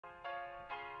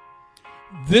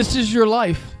This is your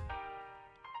life.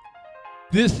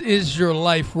 This is your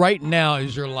life. Right now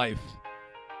is your life.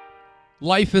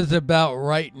 Life is about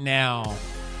right now.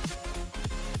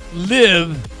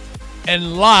 Live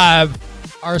and live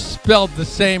are spelled the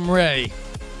same way.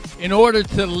 In order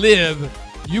to live,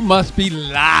 you must be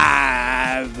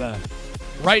live.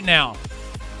 Right now.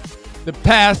 The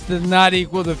past does not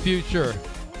equal the future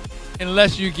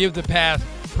unless you give the past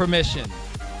permission.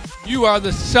 You are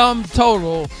the sum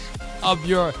total of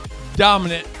your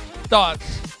dominant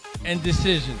thoughts and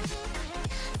decisions.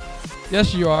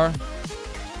 Yes, you are.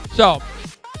 So,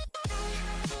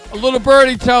 a little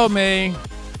birdie told me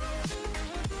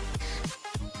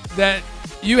that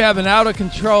you have an out of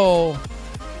control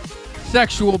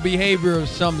sexual behavior of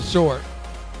some sort.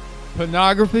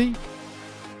 Pornography,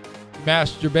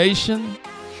 masturbation,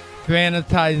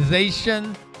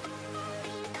 fantasization,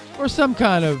 or some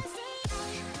kind of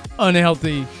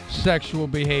unhealthy sexual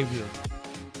behavior.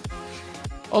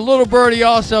 A little birdie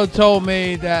also told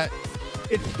me that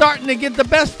it's starting to get the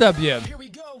best of you. Here we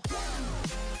go.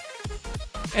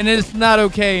 And it's not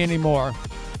okay anymore.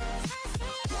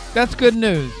 That's good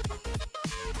news.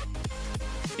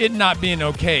 It not being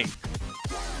okay.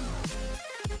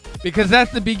 Because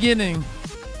that's the beginning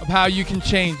of how you can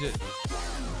change it.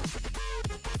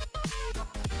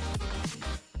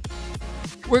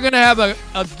 We're going to have an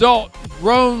adult,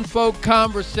 grown folk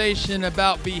conversation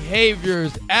about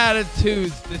behaviors,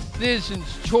 attitudes, decisions,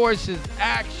 choices,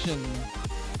 actions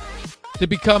to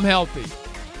become healthy.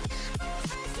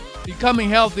 Becoming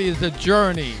healthy is a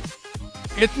journey.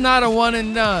 It's not a one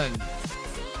and done.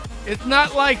 It's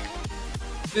not like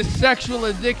the sexual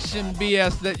addiction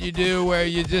BS that you do where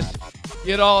you just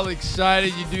get all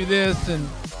excited, you do this, and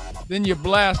then you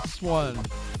blast one.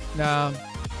 Now,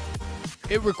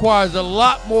 it requires a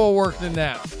lot more work than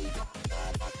that.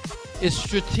 It's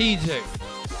strategic.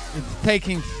 It's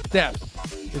taking steps.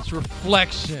 It's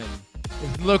reflection.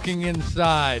 It's looking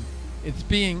inside. It's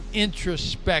being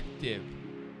introspective.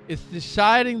 It's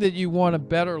deciding that you want a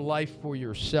better life for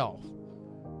yourself.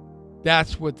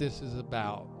 That's what this is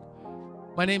about.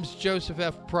 My name's Joseph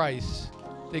F. Price.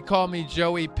 They call me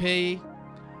Joey P.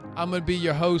 I'm going to be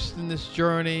your host in this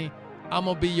journey. I'm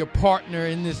going to be your partner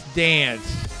in this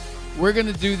dance. We're going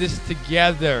to do this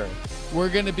together. We're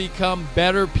going to become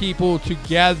better people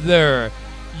together.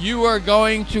 You are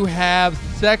going to have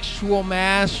sexual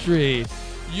mastery.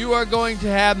 You are going to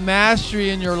have mastery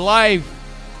in your life.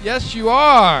 Yes, you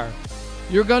are.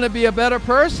 You're going to be a better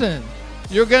person.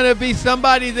 You're going to be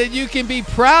somebody that you can be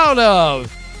proud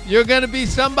of. You're going to be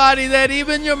somebody that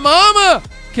even your mama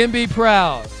can be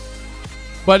proud.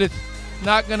 But it's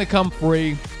not going to come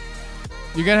free.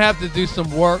 You're going to have to do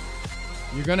some work.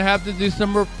 You're going to have to do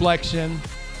some reflection.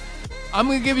 I'm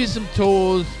going to give you some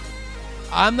tools.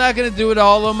 I'm not going to do it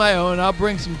all on my own. I'll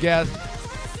bring some guests.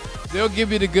 They'll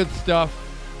give you the good stuff.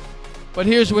 But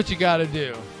here's what you got to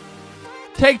do.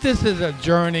 Take this as a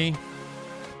journey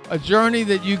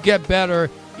that you get better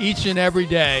each and every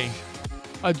day.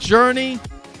 A journey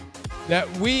that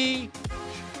we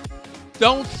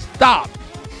don't stop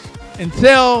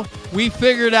until we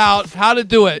figured out how to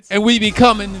do it and we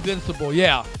become invincible.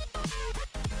 Yeah.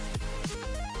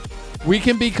 We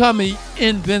can become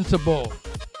invincible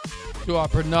to our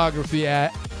pornography,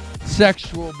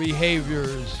 sexual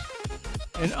behaviors,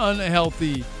 and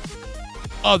unhealthy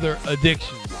other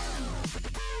addictions.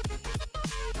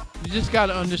 You just got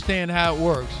to understand how it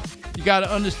works. You got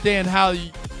to understand how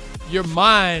your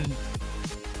mind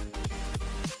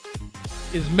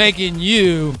is making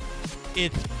you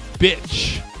its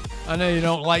bitch. I know you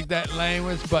don't like that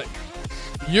language, but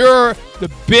you're the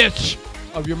bitch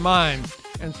of your mind.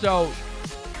 And so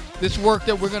this work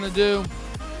that we're going to do,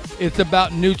 it's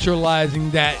about neutralizing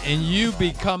that and you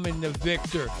becoming the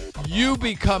victor. You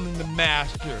becoming the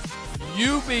master.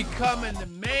 You becoming the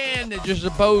man that you're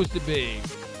supposed to be.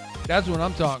 That's what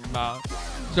I'm talking about.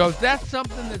 So if that's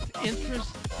something that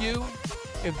interests you,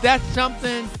 if that's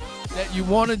something that you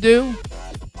want to do,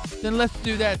 then let's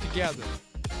do that together.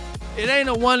 It ain't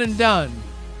a one and done.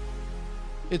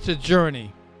 It's a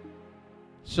journey.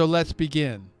 So let's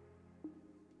begin.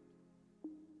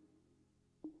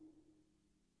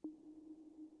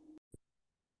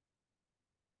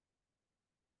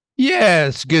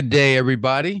 Yes, good day,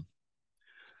 everybody.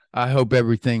 I hope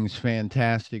everything's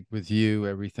fantastic with you.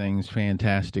 Everything's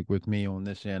fantastic with me on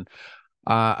this end.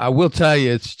 I will tell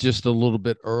you, it's just a little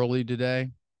bit early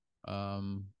today,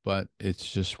 but it's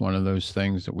just one of those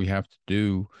things that we have to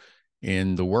do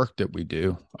in the work that we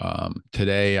do.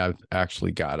 Today, I've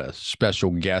actually got a special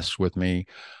guest with me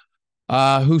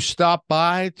who stopped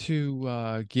by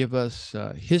to give us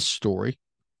his story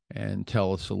and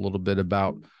tell us a little bit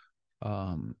about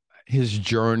um, his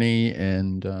journey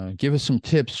and give us some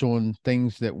tips on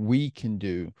things that we can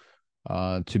do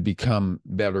to become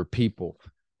better people.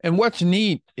 And what's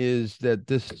neat is that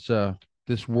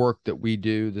this work that we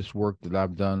do, this work that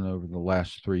I've done over the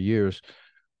last 3 years,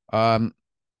 um,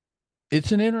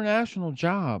 it's an international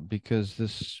job because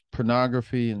this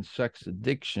pornography and sex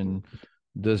addiction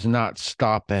does not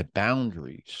stop at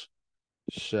boundaries.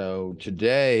 So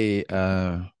today,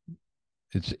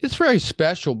 it's very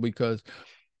special because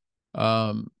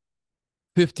um,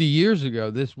 50 years ago,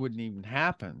 this wouldn't even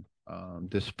happen.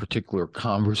 This particular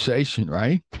conversation,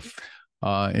 right?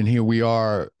 And here we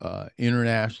are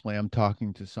internationally. I'm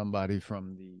talking to somebody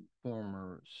from the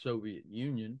former Soviet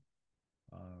Union,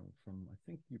 from, I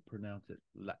think you pronounce it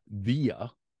Latvia.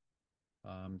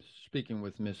 Speaking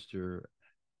with Mr.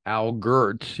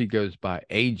 Algirts. He goes by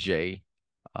AJ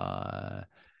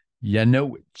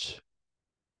Janulis.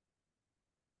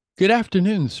 Good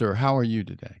afternoon, sir. How are you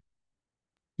today?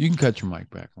 You can cut your mic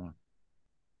back on.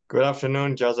 Good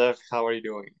afternoon, Joseph. How are you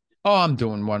doing? Oh, I'm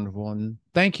doing wonderful. And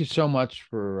thank you so much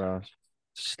for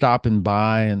stopping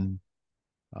by and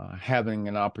having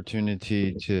an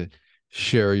opportunity to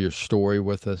share your story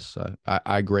with us.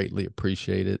 I greatly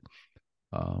appreciate it.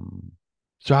 Um,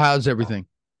 so, how's everything?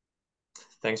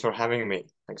 Thanks for having me.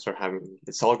 Thanks for having me.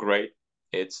 It's all great.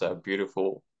 It's a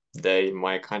beautiful day in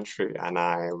my country, and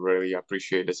I really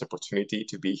appreciate this opportunity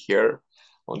to be here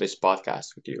on this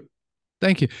podcast with you.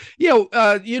 Thank you.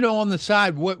 On the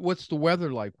side, what's the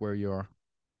weather like where you are?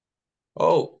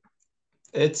 Oh,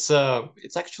 it's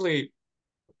actually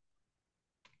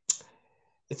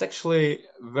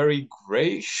very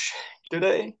grayish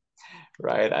today,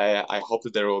 right? I hope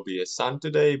that there will be a sun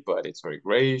today, but it's very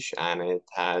grayish, and it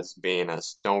has been a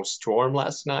snowstorm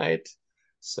last night,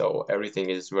 so everything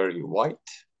is very white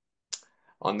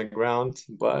on the ground,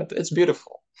 but it's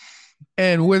beautiful.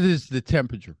 And what is the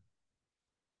temperature?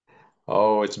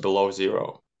 Oh, it's below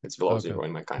zero. It's below Okay. zero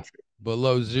in my country.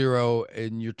 Below zero,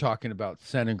 and you're talking about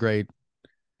centigrade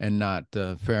and not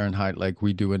Fahrenheit like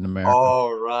we do in America.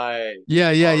 All right.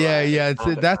 Yeah, yeah, All yeah, right. yeah.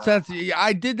 And That's yeah,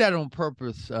 I did that on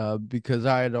purpose because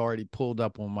I had already pulled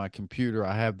up on my computer.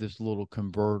 I have this little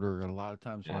converter. A lot of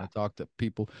times when yeah, I talk to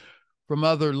people from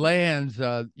other lands,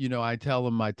 I tell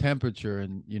them my temperature,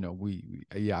 and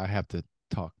yeah, I have to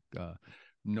talk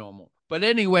normal. But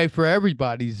anyway, for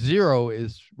everybody, zero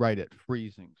is right at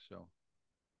freezing. So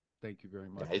thank you very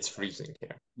yeah, much. it's freezing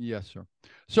here. Yes, sir.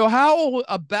 So how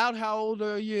old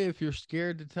are you if you're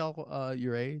scared to tell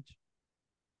your age?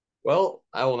 Well,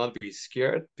 I will not be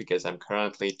scared because I'm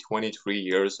currently 23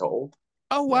 years old,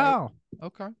 Oh right? wow.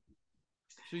 Okay.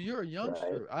 So you're a Right.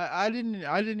 youngster. I didn't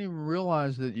even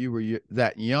realize that you were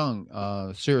that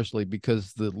young. Seriously,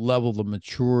 because the level of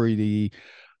maturity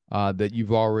that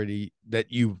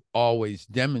you've always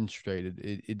demonstrated,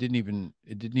 it didn't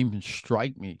even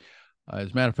strike me.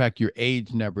 As a matter of fact, your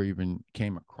age never even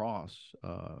came across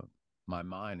my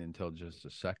mind until just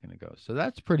a second ago. So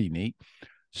that's pretty neat.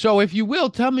 So, if you will,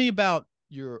 tell me about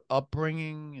your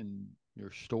upbringing and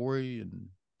your story and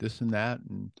this and that,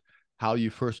 and how you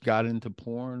first got into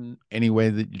porn, any way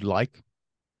that you like.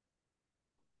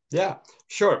 Yeah,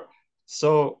 sure.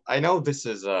 So I know this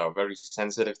is a very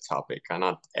sensitive topic, and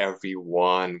not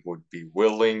everyone would be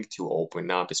willing to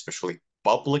open up, especially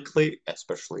publicly,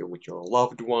 especially with your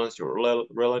loved ones, your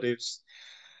relatives,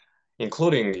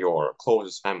 including your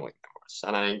closest family members.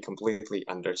 And I completely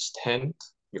understand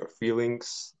your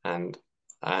feelings and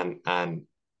I've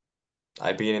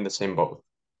been in the same boat.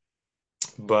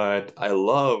 But I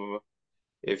love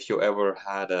if you ever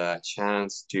had a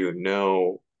chance to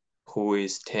know who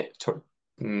is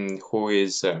who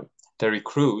is Terry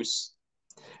Crews,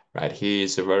 right? He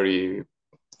is a very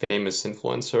famous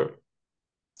influencer,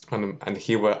 and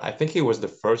I think he was the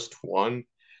first one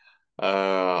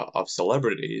of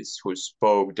celebrities who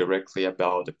spoke directly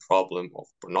about the problem of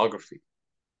pornography,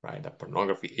 right? That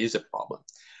pornography is a problem.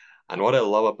 And what I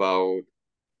love about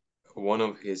one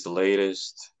of his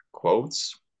latest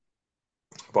quotes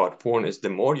about porn is the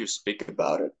more you speak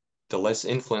about it, the less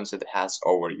influence it has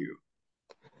over you.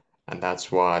 And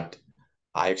that's what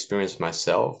I experienced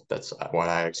myself. That's what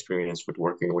I experienced with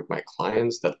working with my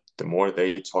clients, that the more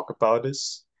they talk about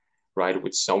this, right,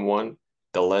 with someone,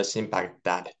 the less impact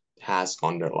that has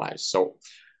on their lives. So,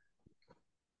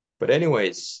 but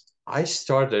anyways, I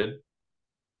started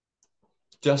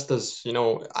just as,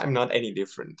 I'm not any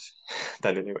different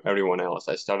than everyone else.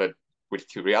 I started with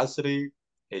curiosity.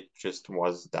 It just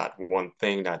was that one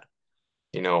thing that,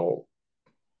 you know,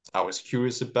 I was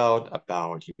curious about,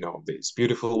 these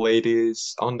beautiful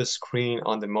ladies on the screen,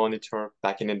 on the monitor.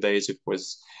 Back in the days,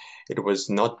 It was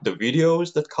not the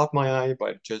videos that caught my eye,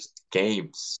 but just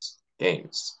games.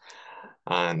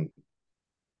 And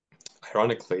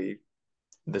ironically,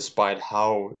 despite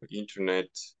how the internet,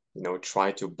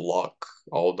 tried to block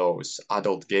all those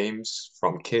adult games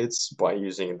from kids by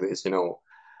using this,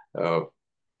 uh,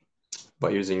 by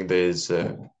using these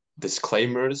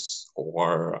disclaimers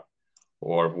or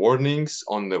warnings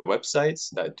on the websites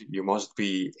that you must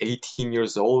be 18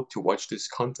 years old to watch this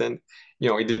content,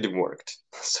 it didn't work.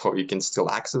 So you can still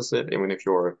access it even if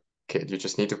you're a kid. You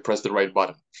just need to press the right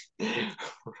button.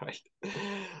 Right.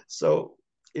 So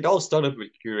it all started with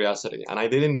curiosity, and I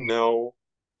didn't know.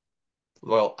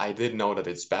 Well, I did know that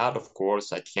it's bad, of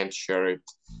course. I can't share it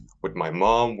with my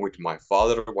mom, with my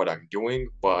father, what I'm doing,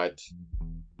 but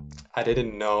I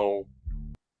didn't know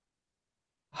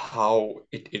how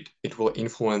it will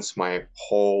influence my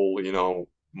whole,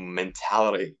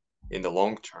 mentality in the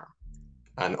long term.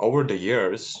 And over the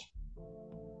years,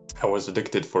 I was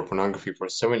addicted for pornography for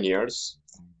 7 years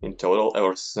in total,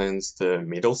 ever since the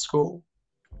middle school,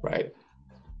 right?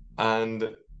 And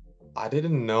I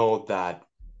didn't know that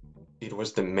it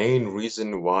was the main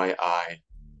reason why I,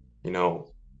 you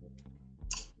know,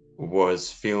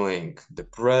 was feeling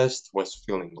depressed, was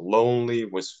feeling lonely,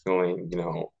 was feeling,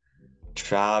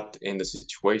 trapped in the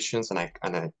situations, and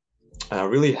I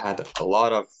really had a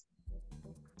lot of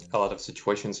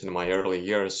situations in my early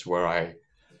years where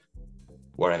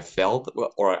I felt,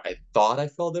 or I thought I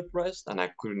felt depressed, and I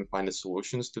couldn't find the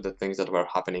solutions to the things that were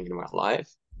happening in my life.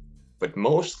 But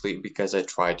mostly because I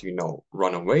tried to,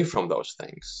 run away from those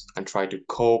things and try to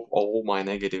cope all my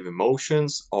negative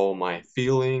emotions, all my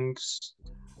feelings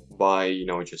by,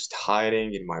 just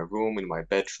hiding in my room, in my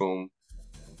bedroom,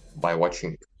 by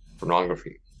watching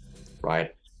pornography, right?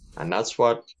 And that's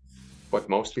what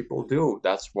most people do.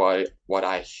 That's why what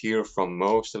I hear from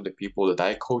most of the people that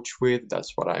I coach with,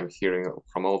 that's what I'm hearing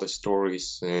from all the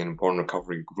stories in porn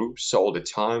recovery groups all the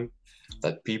time,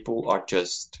 that people are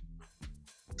just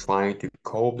trying to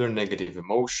cope their negative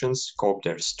emotions, cope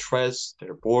their stress,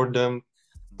 their boredom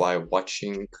by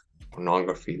watching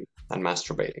pornography and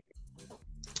masturbating,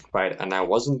 right? And I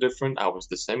wasn't different. I was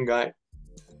the same guy,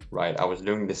 right? I was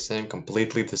doing the same,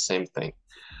 completely the same thing.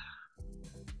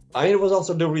 And it was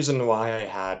also the reason why I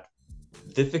had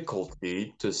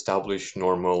difficulty to establish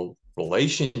normal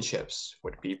relationships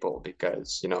with people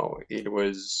because, it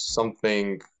was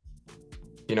something,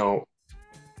 you know,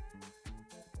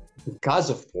 because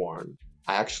of porn,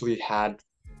 I actually had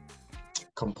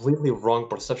completely wrong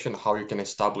perception of how you can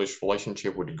establish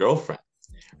relationship with a girlfriend,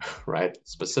 right?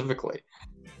 Specifically.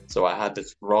 So I had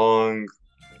this wrong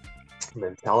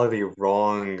mentality,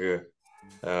 wrong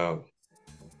uh,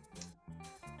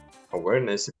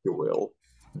 awareness, if you will,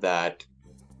 that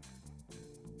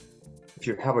if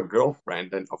you have a girlfriend,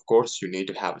 then of course you need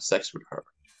to have sex with her,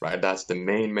 right? That's the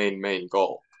main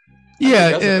goal. And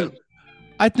because of Yeah, it,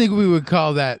 I think we would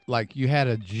call that like you had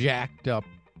a jacked up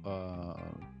uh,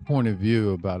 point of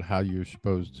view about how you're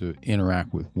supposed to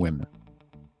interact with women.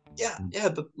 yeah,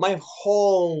 my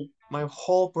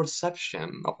whole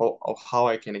perception of how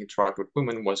I can interact with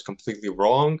women was completely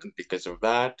wrong, and because of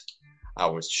that, I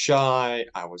was shy,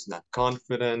 I was not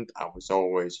confident, I was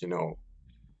always,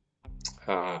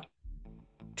 uh,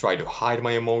 try to hide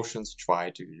my emotions, try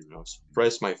to,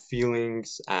 suppress my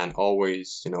feelings, and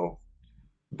always,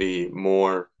 be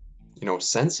more,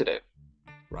 sensitive,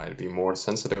 right? Be more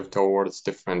sensitive towards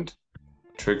different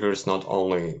triggers, not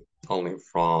only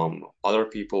from other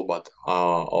people, but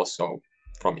also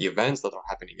from events that are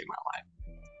happening in my life,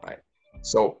 right?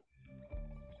 So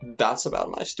that's about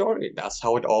my story. That's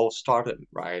how it all started,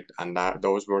 right? And that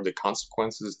those were the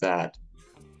consequences that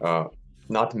uh,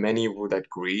 not many would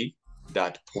agree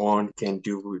that porn can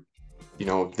do,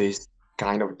 this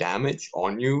kind of damage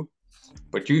on you.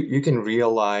 But you can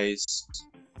realize,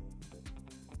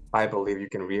 I believe you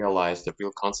can realize the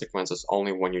real consequences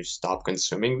only when you stop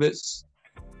consuming this,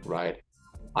 right?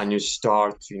 And you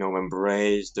start to,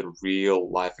 embrace the real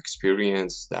life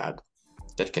experience that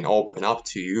can open up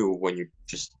to you when you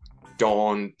just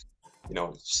don't,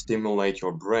 stimulate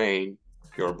your brain,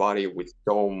 your body with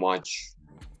so much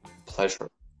pleasure,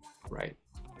 right?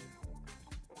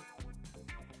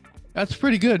 That's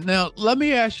pretty good. Now, let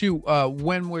me ask you,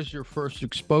 when was your first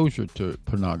exposure to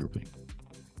pornography?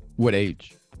 What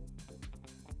age?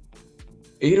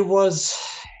 It was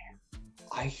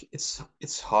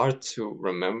it's hard to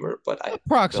remember, but I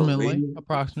Approximately, believe it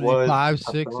approximately was 5,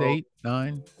 6, about 8,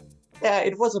 9. yeah,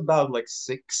 it was about like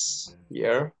 6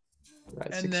 year, right?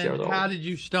 And six then years how old. did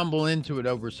you stumble into it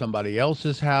over somebody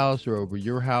else's house or over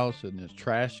your house in this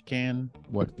trash can?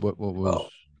 What was? Well,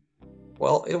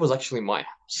 Well, it was actually my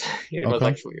house. It was Okay.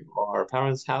 actually our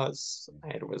parents' house.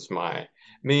 It was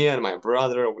me and my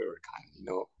brother. We were kind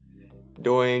of,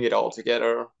 doing it all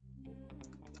together,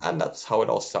 and that's how it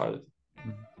all started.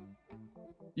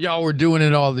 Y'all were doing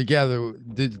it all together.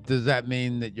 Does that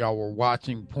mean that y'all were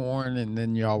watching porn and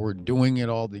then y'all were doing it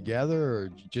all together, or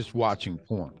just watching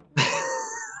porn?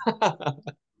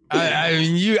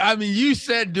 I mean, you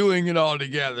said doing it all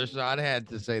together, so I had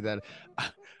to say that.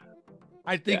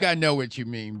 I think Yeah, I know what you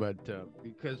mean, but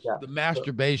because yeah. the So,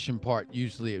 masturbation part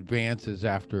usually advances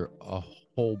after a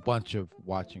whole bunch of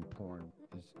watching porn.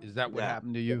 Is that what yeah,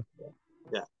 happened to yeah, you?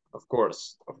 yeah. Of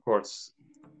course, of course.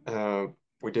 Uh,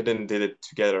 we didn't did it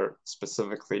together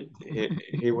specifically.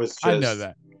 He was I know just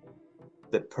that.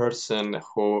 the person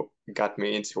who got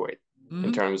me into it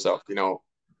in Hmm. terms of,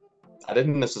 I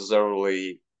didn't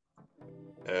necessarily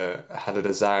had a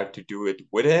desire to do it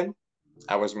with him.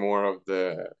 I was more of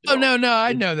the, Oh no, no,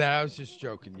 I know that. I was just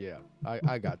joking. Yeah,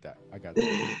 I got that. I got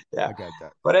that. yeah. I got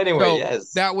that. But anyway, So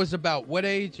yes, that was about what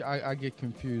age? I get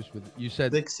confused with you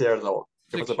said 6 years old.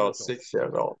 It was 6 years about old. 6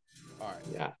 years old. All right.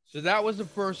 Yeah. So that was the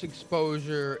first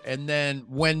exposure, and then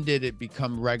when did it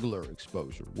become regular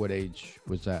exposure? What age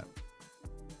was that?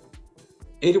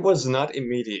 It was not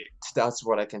immediate. That's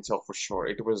what I can tell for sure.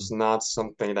 It was not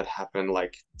something that happened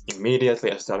like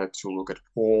immediately. I started to look at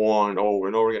porn over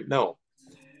and over again. No,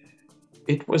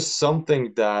 it was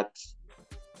something that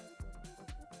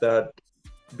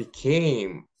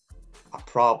became a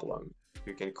problem,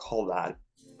 you can call that,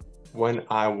 when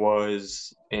I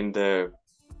was in the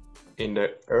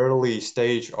early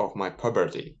stage of my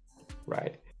puberty,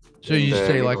 right? So In you the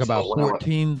say like middle about school,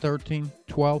 14, 13,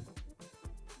 12?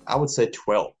 I would say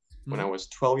 12. When I Mm-hmm. was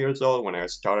 12 years old, when I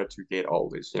started to get all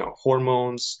these,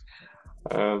 hormones,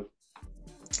 uh,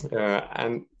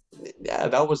 and yeah,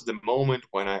 that was the moment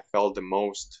when I felt the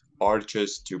most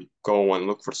urges to go and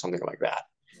look for something like that,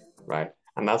 right?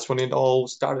 And that's when it all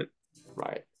started,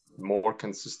 right? More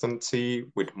consistency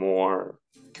with more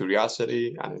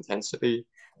curiosity and intensity,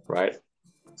 right?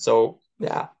 So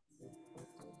yeah,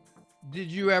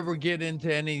 Did you ever get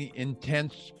into any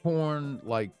intense porn,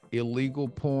 like illegal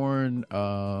porn,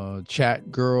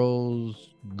 chat girls,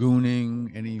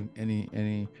 gooning,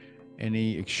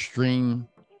 any extreme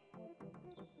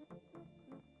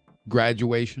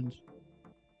graduations?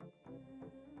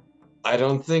 I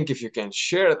don't think if you can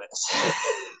share this.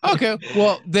 Okay,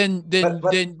 well then, but then,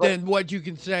 but then, but then, what you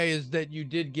can say is that you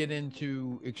did get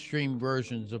into extreme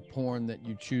versions of porn that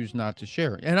you choose not to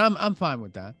share, and I'm fine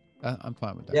with that. I'm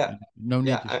fine with that. yeah, No need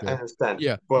yeah, to I share. understand.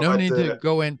 Yeah, no But need to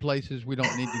go in places we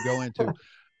don't need to go into.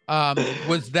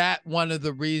 Was that one of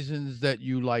the reasons that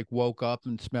you like woke up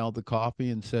and smelled the coffee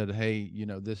and said, "Hey,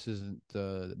 this isn't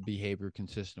behavior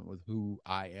consistent with who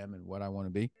I am and what I want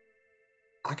to be"?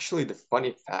 actually, the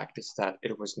funny fact is that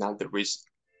it was not the reason.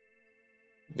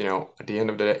 At the end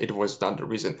of the day, it was not the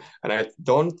reason. And I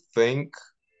don't think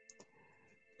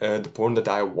the porn that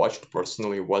I watched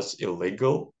personally was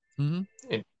illegal Hmm.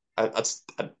 in, at,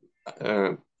 at,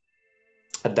 uh,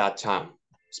 at that time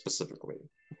specifically.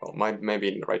 Well,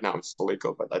 maybe right now it's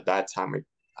illegal, but at that time,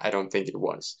 I don't think it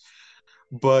was.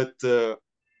 But the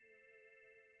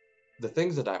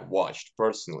things that I watched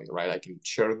personally, right, I can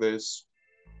share this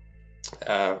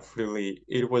freely.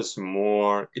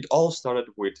 It all started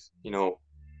with,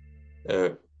 uh,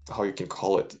 how you can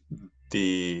call it,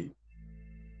 the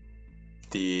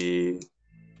the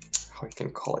how you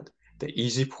can call it, the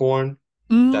easy porn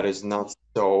Hmm. that is not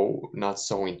so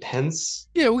intense.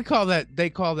 Yeah, we call that. They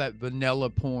call that vanilla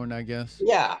porn, I guess.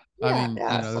 Yeah, I yeah, mean,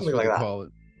 yeah, that's something what like they that. call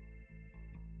it.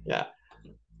 Yeah,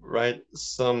 right.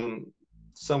 Some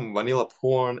vanilla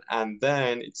porn, and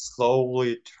then it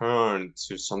slowly turned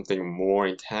to something more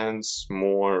intense,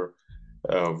 more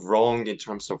wrong in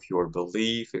terms of your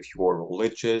belief, if you are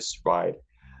religious, right?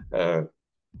 Uh,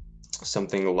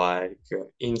 Something like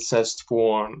incest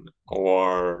porn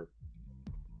or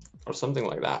something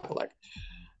like that.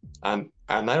 And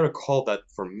I recall that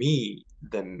for me,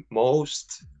 the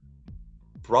most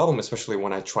problem, especially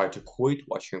when I tried to quit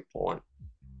watching porn,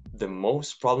 the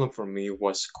most problem for me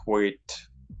was quit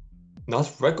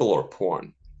not regular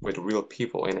porn with real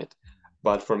people in it,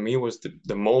 but for me was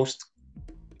the most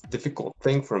difficult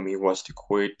thing for me was to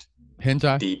quit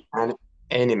Hentai. the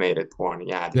animated porn,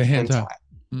 yeah, the The hentai, hentai.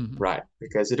 Hmm. right?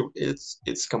 Because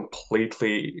it's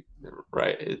completely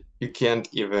right. You can't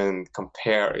even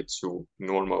compare it to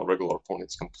normal regular porn.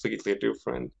 It's completely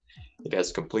different. It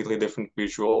has completely different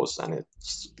visuals, and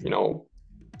it's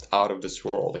out of this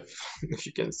world if if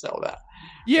you can sell that,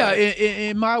 Yeah, right?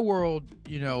 in my world,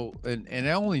 and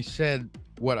I only said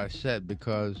what I said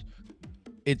because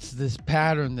it's this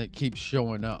pattern that keeps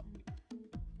showing up.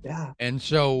 Yeah. And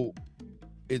so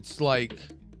it's like,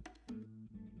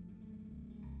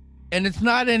 and it's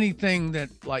not anything that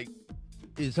like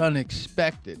is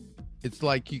unexpected. It's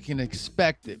like you can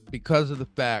expect it because of the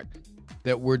fact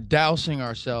that we're dousing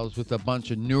ourselves with a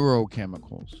bunch of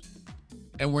neurochemicals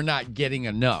and we're not getting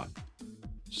enough.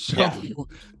 So Yeah.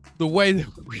 the way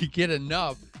that we get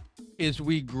enough is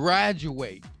we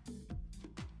graduate,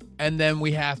 and then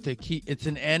we have to keep, it's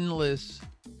an endless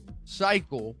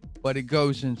cycle, but it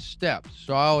goes in steps.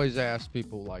 So I always ask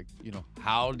people, like, you know,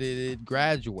 how did it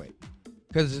graduate?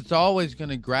 Because it's always going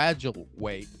to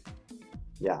graduate.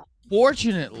 Yeah.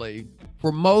 Fortunately,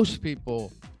 for most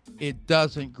people, it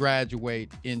doesn't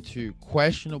graduate into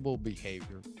questionable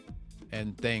behavior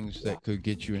and things that could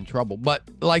get you in trouble. But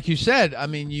like you said, I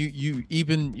mean, you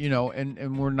even, you know,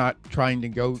 and we're not trying to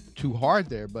go too hard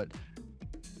there, but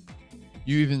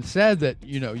you even said that,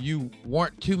 you know, you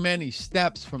weren't too many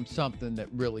steps from something that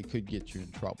really could get you in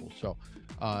trouble. So,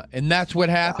 and that's what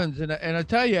happens. And I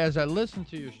tell you, as I listen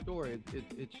to your story,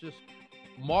 it's just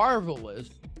marvelous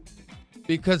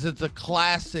because it's a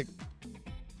classic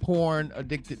porn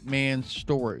addicted man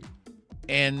story.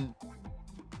 And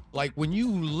like when you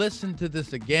listen to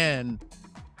this again,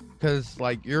 because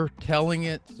like you're telling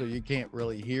it, so you can't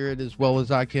really hear it as well as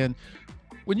I can.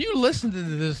 When you listen to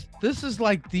this is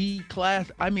like the class.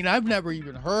 I mean, I've never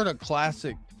even heard a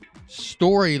classic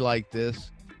story like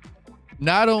this.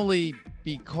 Not only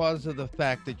because of the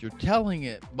fact that you're telling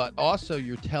it, but also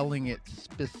you're telling it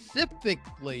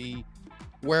specifically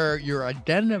where you're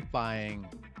identifying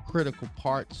critical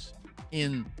parts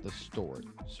in the story.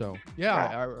 So yeah,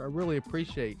 I really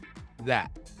appreciate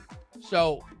that.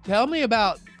 So tell me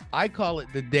about, I call it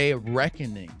the day of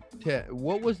reckoning.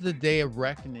 What was the day of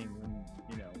reckoning when,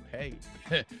 you know, hey,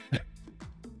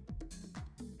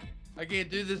 I can't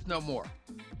do this no more.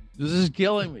 This is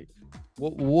killing me.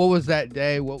 What was that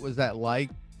day? What was that like?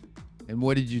 And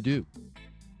what did you do?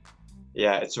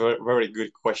 Yeah, it's a very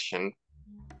good question.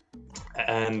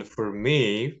 And for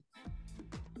me,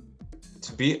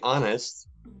 to be honest,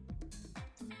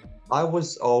 I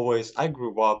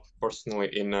grew up personally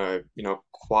in a,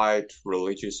 quite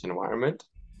religious environment,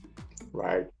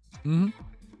 right? Mm-hmm.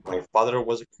 My father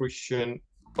was a Christian.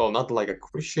 Well, not like a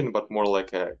Christian, but more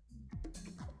like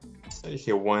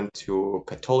he went to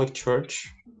Catholic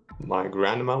church. My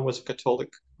grandma was a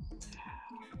Catholic,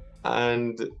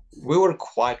 and we were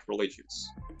quite religious.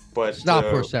 But Stop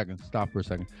for a second. Stop for a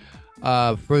second.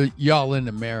 For y'all in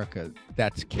America,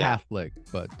 that's yeah, Catholic,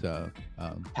 but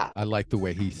I like the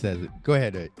way he says it. Go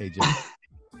ahead, AJ.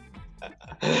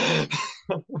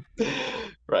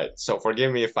 right. So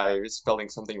forgive me if I'm spelling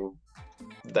something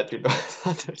that you don't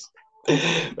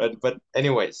understand. But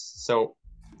anyways, so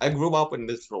I grew up in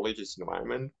this religious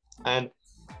environment, and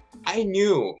I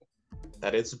knew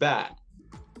that it's bad,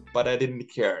 but I didn't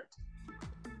care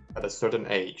at a certain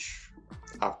age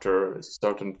after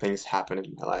certain things happened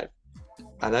in my life.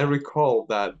 And I recall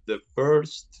that the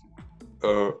first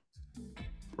uh,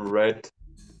 red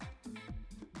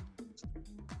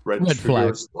Red flag.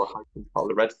 triggers, or how you call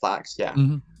it, red flags, yeah,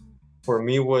 Mm-hmm. for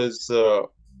me was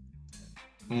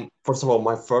first of all,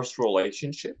 my first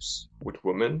relationships with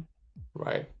women,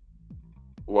 right,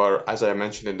 were, as I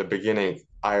mentioned in the beginning,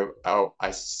 I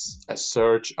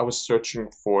was searching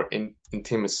for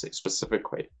intimacy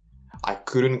specifically. I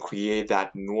couldn't create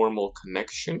that normal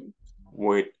connection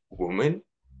with women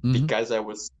Mm-hmm. because I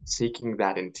was seeking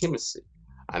that intimacy.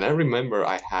 And I remember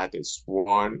I had this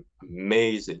one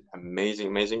amazing, amazing,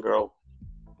 amazing girl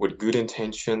with good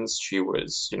intentions. She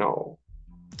was,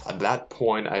 at that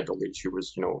point, I believe she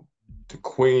was, the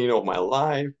queen of my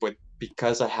life. But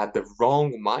because I had the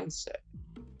wrong mindset,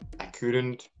 I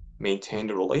couldn't maintain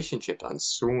the relationship. And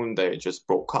soon they just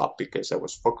broke up because I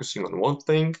was focusing on one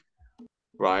thing,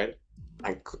 right?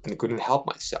 And couldn't help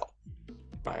myself,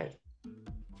 right?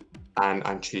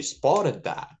 And she spotted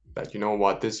that, you know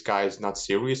what, this guy is not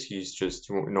serious. He's just,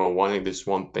 wanting this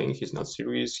one thing. He's not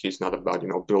serious. He's not about,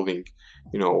 building,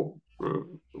 you know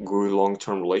good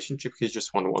long-term relationship. He's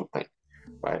just one thing,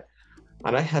 right?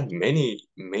 And I had many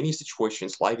many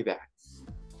situations like that,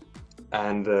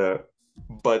 and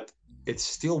but it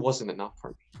still wasn't enough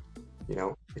for me.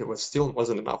 Still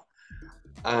wasn't enough.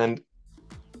 And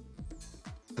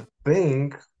the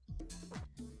thing,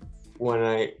 when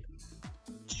I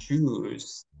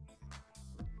choose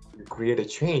to create a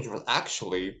change, was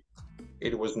actually,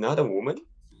 it was not a woman,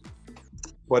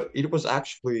 but it was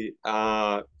actually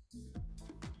a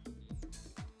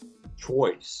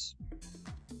choice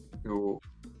to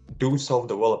do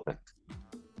self-development.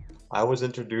 I was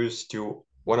introduced to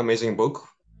one amazing book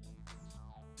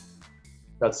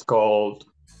that's called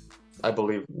I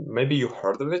believe maybe you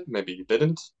heard of it, maybe you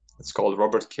didn't. It's called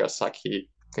Robert Kiyosaki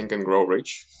Think and Grow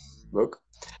Rich book.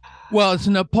 Well, it's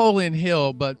Napoleon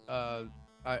Hill, but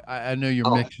I know you're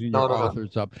Oh, mixing no, your no, no.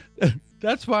 authors up.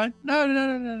 That's fine.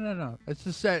 No. It's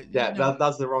the set. Yeah,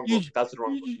 that's the wrong You book. That's the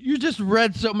wrong book. you just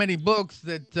read so many books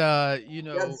that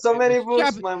Yeah, so it many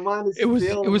was books. My mind is it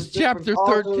filled was with different chapter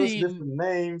authors, 13. different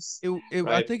names, I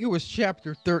right? think it was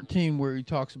chapter 13 where he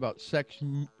talks about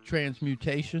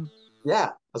transmutation.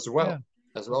 Yeah, Yeah.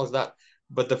 as well as that.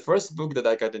 But the first book that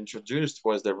I got introduced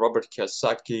was the Robert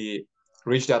Kiyosaki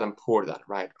Rich Dad and Poor Dad,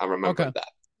 right? I remember Okay. that.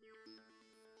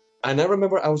 And I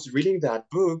remember I was reading that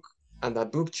book, and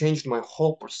that book changed my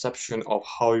whole perception of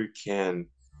how you can,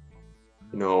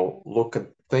 look at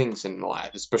things in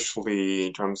life, especially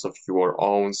in terms of your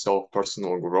own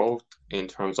self-personal growth, in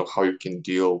terms of how you can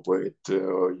deal with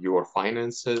your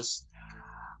finances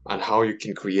and how you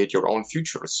can create your own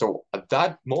future. So at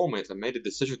that moment, I made a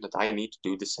decision that I need to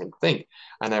do the same thing.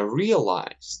 And I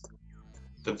realized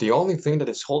that the only thing that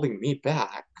is holding me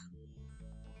back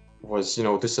was,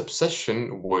 this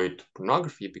obsession with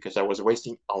pornography because I was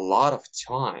wasting a lot of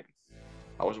time.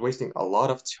 I was wasting a lot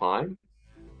of time.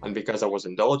 And because I was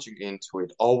indulging into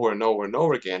it over and over and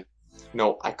over again,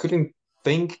 I couldn't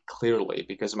think clearly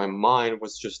because my mind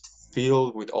was just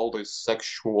filled with all these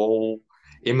sexual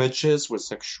images, with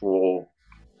sexual,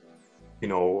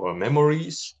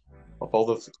 memories of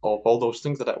all those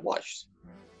things that I watched.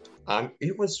 And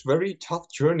it was very tough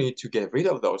journey to get rid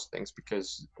of those things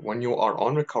because when you are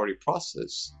on recovery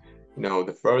process,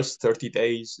 the first 30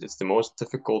 days is the most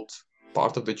difficult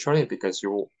part of the journey because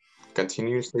you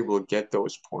continuously will get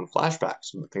those porn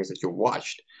flashbacks of the things that you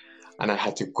watched. And I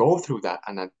had to go through that.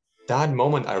 And at that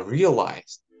moment, I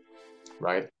realized,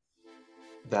 right,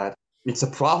 that it's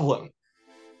a problem.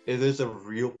 It is a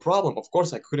real problem. Of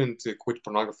course, I couldn't quit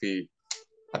pornography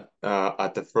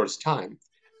at the first time,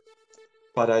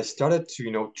 but I started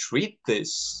to, treat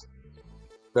this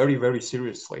very, very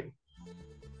seriously.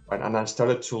 Right? And I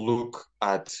started to look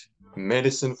at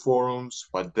medicine forums,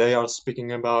 what they are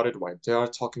speaking about it, what they are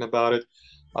talking about it.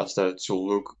 I started to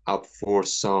look up for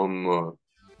some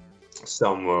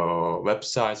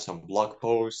websites, some blog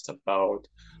posts about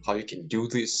how you can do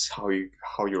this,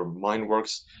 how your mind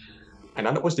works. And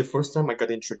that was the first time I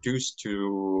got introduced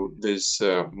to this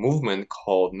movement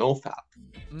called NoFap,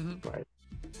 Mm-hmm. right?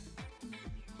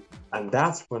 And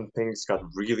that's when things got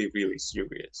really, really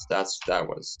serious. That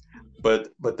was, but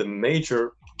the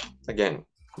major, again,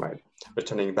 right,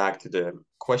 returning back to the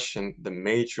question, the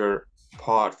major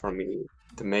part for me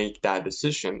to make that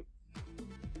decision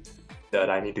that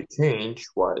I need to change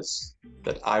was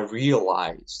that I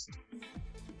realized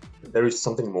that there is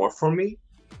something more for me,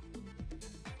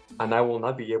 and I will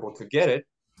not be able to get it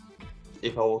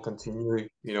if I will continue,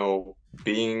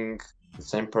 being the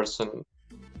same person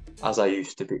as I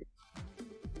used to be.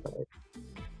 Right?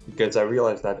 Because I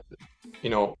realized that,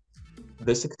 you know,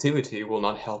 this activity will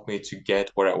not help me to get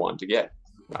where I want to get.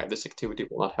 Right? This activity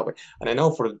will not help me. And I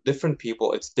know for different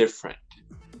people it's different,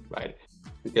 right?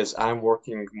 Because I'm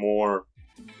working more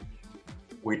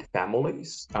with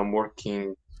families. I'm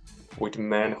working with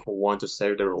men who want to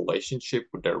save their relationship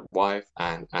with their wife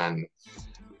and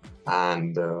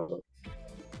uh,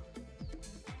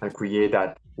 and create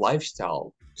that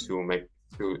lifestyle to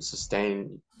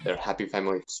sustain their happy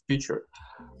family's future.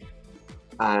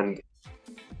 And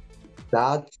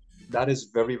that that is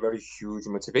very, very huge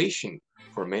motivation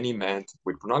for many men to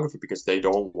quit pornography because they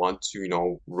don't want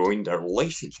to, ruin their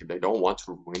relationship. They don't want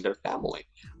to ruin their family,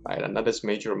 right? And that is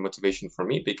major motivation for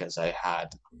me because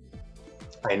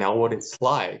I know what it's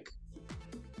like.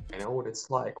 I know what it's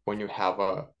like when you have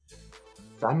a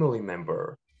family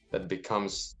member that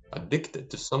becomes addicted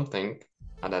to something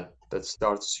and that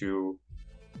starts to,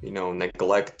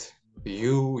 neglect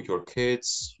you, your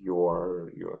kids, your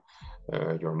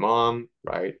mom,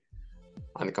 right?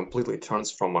 And completely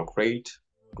turns from a great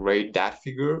dad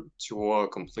figure to a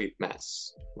complete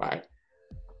mess, right?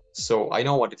 So I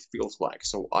know what it feels like.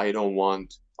 So I don't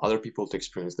want other people to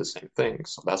experience the same thing.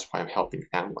 So that's why I'm helping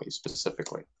families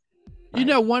specifically,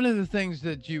 right? One of the things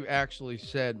that you actually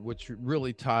said, which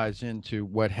really ties into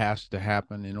what has to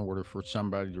happen in order for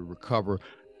somebody to recover,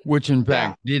 which in Yeah,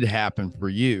 fact did happen for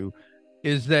you,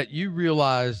 is that you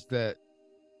realized that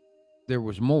there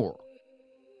was more.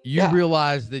 You yeah,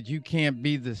 realize that you can't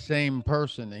be the same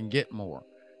person and get more.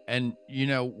 And,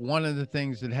 one of the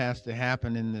things that has to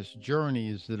happen in this journey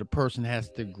is that a person has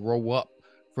to grow up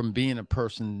from being a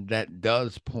person that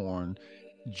does porn,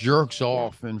 jerks yeah,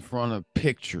 off in front of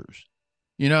pictures.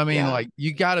 You know what I mean? yeah, Like,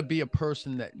 you got to be a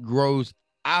person that grows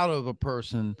out of a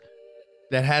person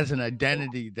that has an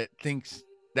identity that thinks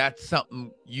that's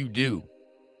something you do.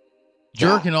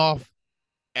 Jerking off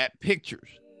at pictures.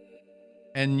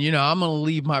 And, you know, I'm going to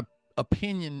leave my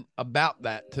opinion about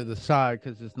that to the side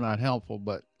because it's not helpful,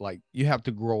 but like you have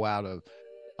to grow out of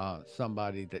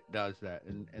somebody that does that.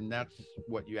 And that's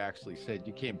what you actually said.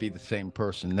 You can't be the same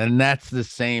person. And that's the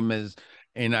same as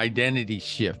an identity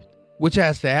shift, which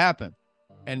has to happen.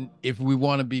 And if we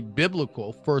want to be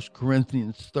biblical, 1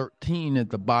 Corinthians 13 at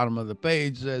the bottom of the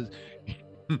page says,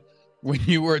 when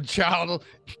you were a child,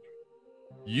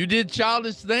 you did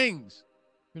childish things.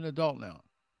 You're an adult now.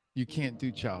 You can't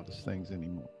do childish things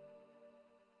anymore.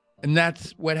 And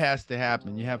that's what has to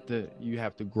happen. You have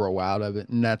to grow out of it.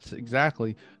 And that's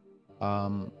exactly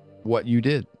what you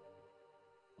did.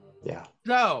 Yeah.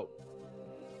 So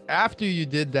after you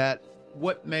did that,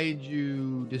 what made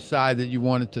you decide that you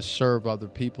wanted to serve other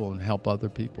people and help other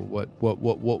people?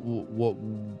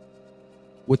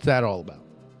 What's that all about?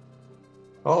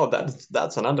 Oh,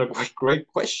 that's another great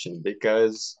question,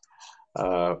 because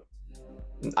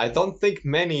I don't think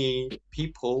many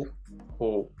people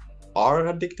who are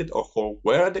addicted or who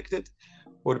were addicted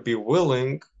would be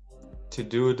willing to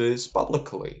do this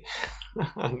publicly.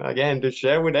 And again, to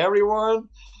share with everyone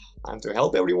and to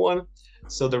help everyone.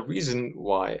 So the reason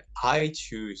why I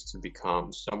choose to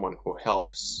become someone who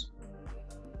helps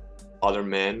other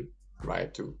men,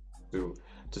 right, to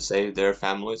save their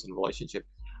families and relationship,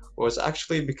 was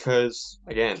actually because,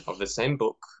 again, of the same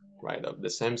book, right, of the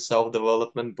same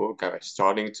self-development book. I was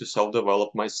starting to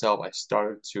self-develop myself. I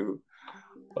started to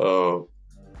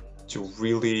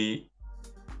really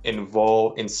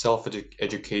involve in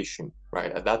self-education,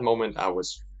 right? At that moment, I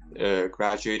was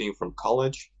graduating from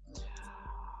college,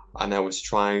 and I was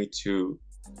trying to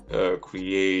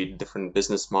create different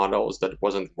business models that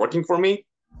wasn't working for me,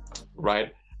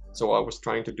 right? So I was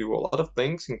trying to do a lot of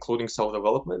things, including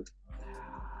self-development.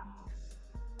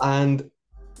 And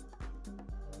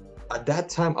at that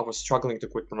time, I was struggling to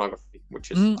quit pornography,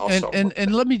 which is also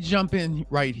and let me jump in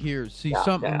right here. See,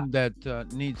 something yeah.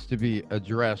 that needs to be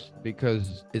addressed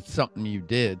because it's something you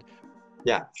did.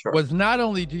 Yeah, sure. Was not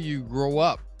only do you grow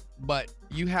up, but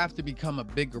you have to become a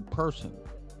bigger person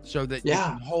so that you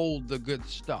can hold the good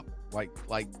stuff. Like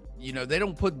you know, they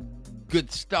don't put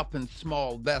good stuff in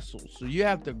small vessels, so you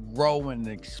have to grow and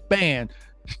expand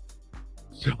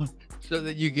so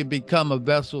that you can become a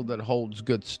vessel that holds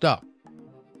good stuff.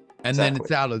 And then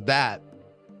it's out of that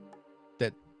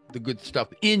the good stuff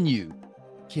in you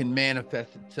can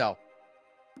manifest itself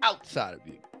outside of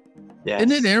you. Yes.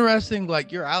 Isn't it interesting?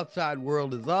 Like your outside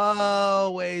world is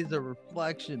always a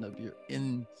reflection of your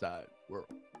inside world.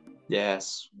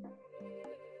 Yes.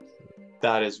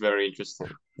 That is very interesting.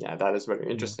 Yeah, that is very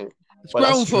interesting. It's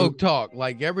grown folk talk.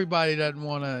 Like everybody doesn't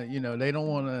want to, you know, they don't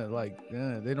want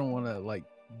to they don't want to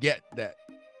get that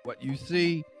what you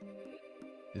see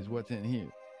is what's in here.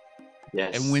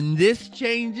 Yes. And when this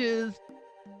changes,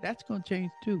 that's going to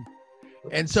change too.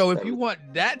 And so if you want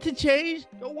that to change,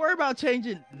 don't worry about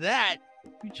changing that.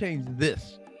 You change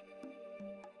this.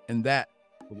 And that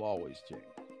will always change.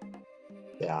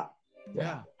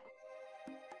 Yeah.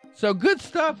 So good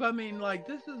stuff. I mean, like,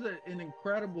 this is an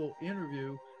incredible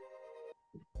interview.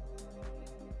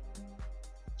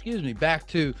 Excuse me. Back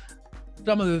to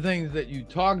some of the things that you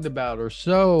talked about are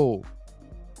so,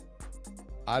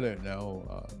 I don't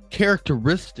know,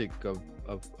 characteristic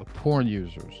of porn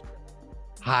users.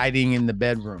 Hiding in the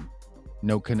bedroom,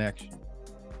 no connection.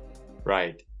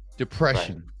 Right.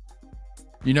 Depression. Right.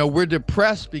 You know, we're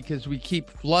depressed because we keep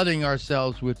flooding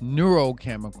ourselves with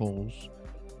neurochemicals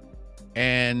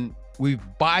and we've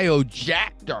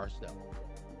biojacked ourselves.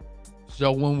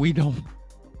 So when we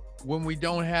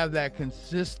don't have that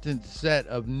consistent set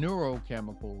of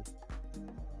neurochemicals,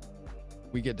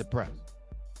 we get depressed.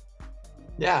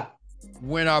 Yeah.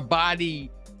 When our body,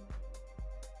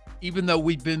 even though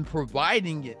we've been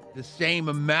providing it the same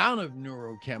amount of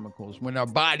neurochemicals, when our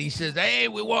body says, hey,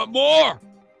 we want more,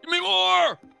 give me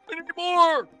more, we need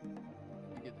more,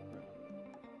 we get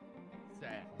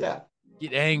sad. Yeah.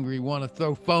 Get angry, want to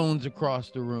throw phones across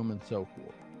the room and so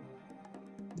forth.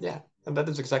 Yeah, and that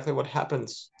is exactly what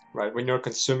happens, right? When you're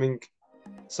consuming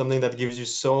something that gives you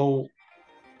so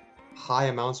high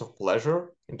amounts of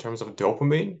pleasure in terms of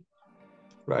dopamine,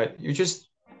 right? You just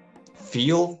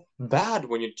feel bad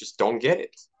when you just don't get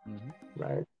it,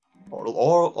 right? Or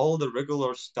all the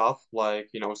regular stuff like,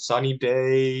 you know, sunny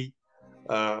day,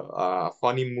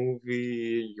 funny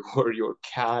movie, your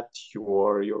cat,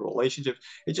 your relationship.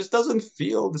 It just doesn't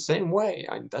feel the same way,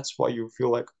 and that's why you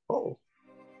feel like, oh,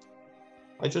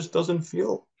 it just doesn't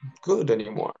feel good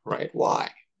anymore, right? Why?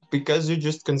 Because you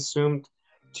just consumed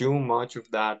too much of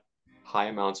that high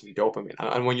amounts of dopamine,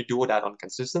 and when you do that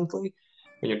consistently,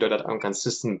 when you do that on a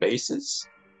consistent basis,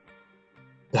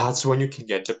 that's when you can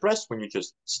get depressed, when you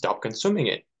just stop consuming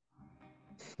it.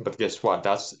 But guess what?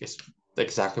 That's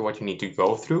exactly what you need to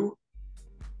go through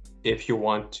if you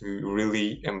want to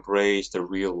really embrace the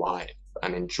real life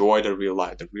and enjoy the real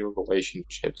life, the real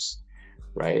relationships,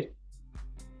 right?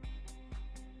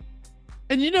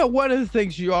 And one of the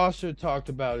things you also talked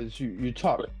about is you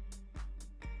talked,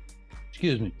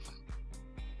 excuse me,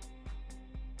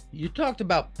 you talked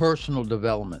about personal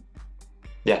development.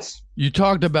 Yes. You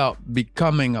talked about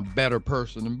becoming a better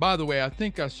person. And by the way, I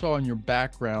think I saw in your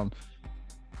background,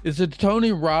 is it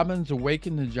Tony Robbins'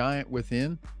 Awaken the Giant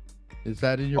Within? Is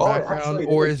that in your background? Actually,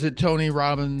 or is it Tony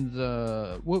Robbins?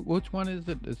 Which one is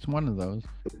it? It's one of those.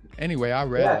 Anyway, I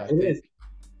read it. It is.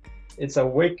 It's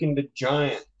Awaken the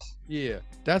Giant. Yeah,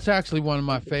 that's actually one of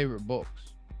my favorite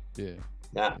books. Yeah.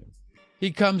 Yeah.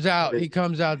 He comes out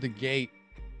the gate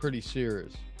pretty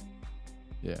serious.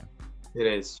 Yeah. It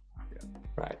is. Yeah.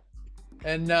 Right.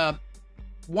 And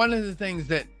one of the things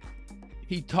that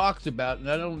he talks about, and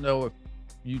I don't know if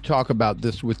you talk about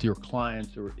this with your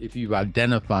clients or if you've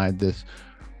identified this,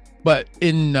 but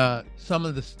in some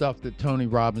of the stuff that Tony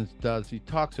Robbins does, he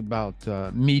talks about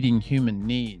meeting human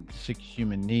needs, 6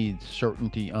 human needs: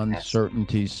 certainty,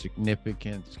 uncertainty,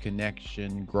 significance,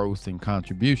 connection, growth, and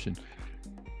contribution.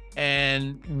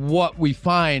 And what we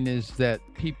find is that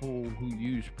people who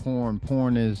use porn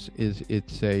is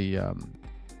it's a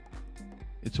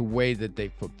way that they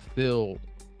fulfill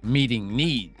meeting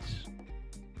needs,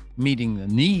 meeting the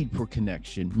need for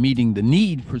connection, meeting the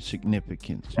need for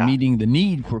significance, meeting the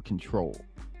need for control,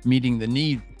 meeting the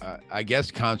need, I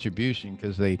guess, contribution,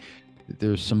 because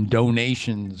there's some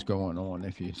donations going on,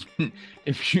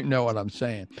 if you know what I'm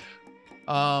saying.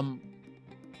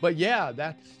 But yeah,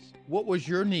 what was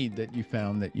your need that you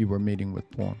found that you were meeting with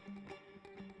porn?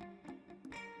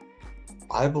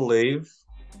 I believe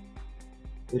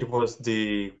it was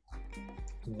the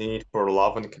need for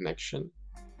love and connection.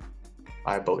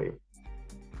 I believe.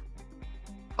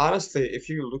 Honestly, if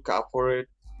you look up for it,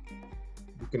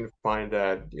 you can find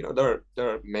that, there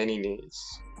are many needs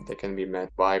that can be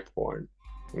met by porn,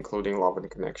 including love and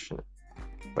connection.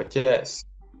 But yes,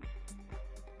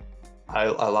 I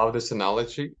love this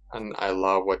analogy, and I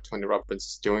love what Tony Robbins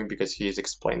is doing, because he is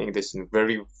explaining this in a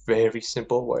very, very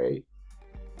simple way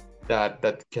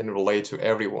that can relate to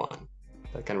everyone.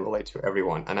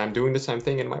 And I'm doing the same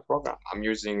thing in my program. I'm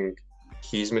using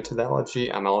his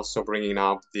methodology. I'm also bringing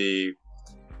up the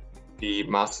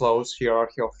Maslow's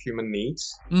hierarchy of human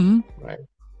needs.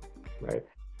 Right.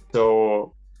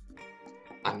 So,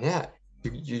 and yeah,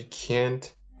 you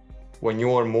can't, when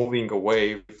you are moving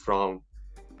away from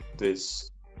this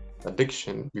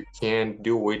addiction, you can't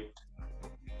do it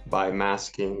by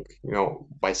masking,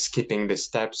 by skipping the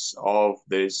steps of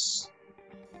these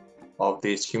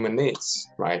human needs,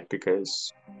 right?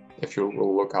 Because if you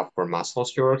will look up for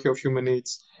Maslow's hierarchy of human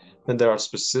needs, then there are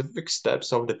specific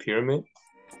steps of the pyramid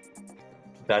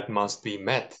that must be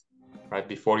met, right,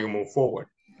 before you move forward.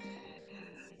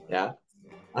 Yeah.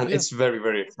 And it's very,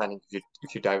 very exciting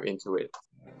if you dive into it.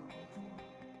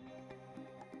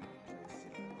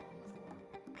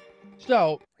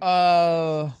 So,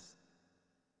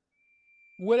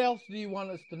 what else do you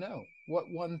want us to know? What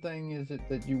one thing is it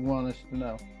that you want us to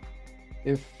know?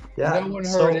 If no one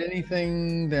heard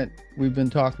anything that we've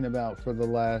been talking about for the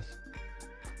last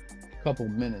couple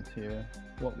minutes here,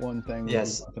 what one thing would you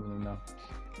want them to know?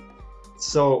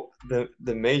 So the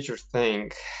major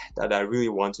thing that I really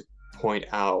want to point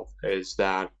out is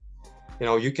that,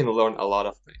 you can learn a lot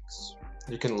of things.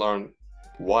 You can learn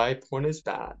why porn is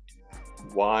bad,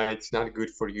 why it's not good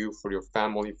for you, for your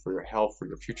family, for your health, for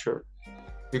your future.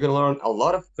 You can learn a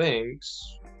lot of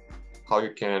things, how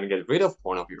you can get rid of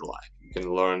porn of your life. You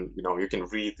can learn, you can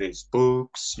read these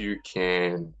books, you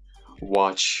can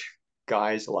watch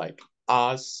guys like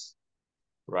us,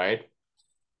 right?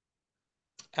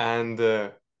 And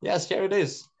yes, here it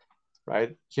is,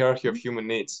 right? Hierarchy of human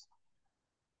needs.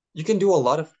 You can do a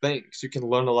lot of things. You can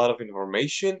learn a lot of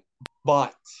information,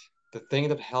 but the thing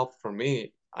that helped for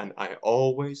me, and I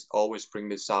always bring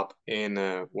this up in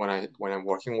when I'm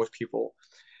working with people,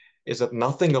 is that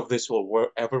nothing of this will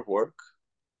ever work.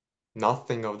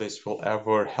 Nothing of this will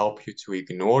ever help you to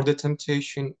ignore the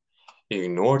temptation,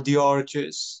 ignore the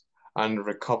urges, and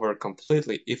recover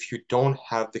completely if you don't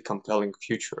have the compelling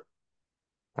future.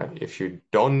 Right? If you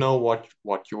don't know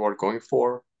what you are going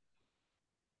for,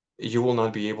 you will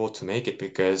not be able to make it,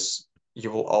 because you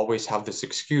will always have this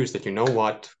excuse that,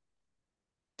 what,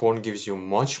 porn gives you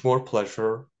much more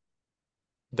pleasure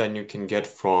than you can get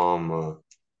from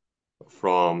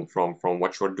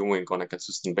what you're doing on a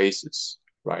consistent basis,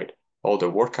 right? all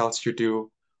the workouts you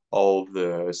do, all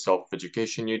the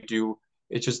self-education you do,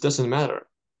 it just doesn't matter,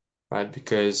 right?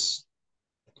 Because,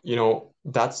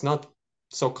 that's not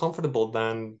so comfortable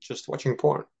than just watching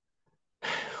porn,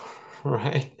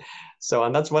 right? So,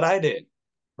 and that's what I did,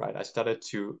 right? I started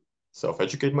to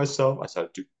self-educate myself. I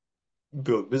started to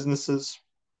build businesses,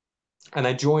 and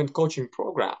I joined coaching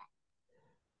program,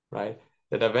 right?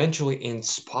 That eventually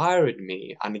inspired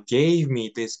me and gave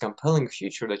me this compelling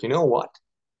future that, you know what?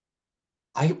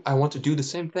 I want to do the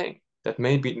same thing. That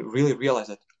made me really realize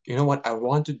that, you know what? I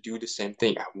want to do the same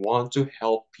thing. I want to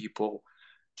help people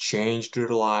change their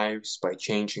lives by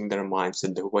changing their minds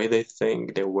and the way they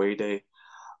think, the way they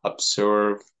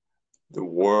observe the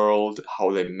world,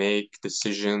 how they make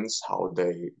decisions, how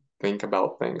they think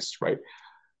about things, right?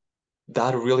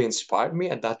 That really inspired me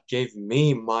and that gave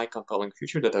me my compelling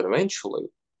future that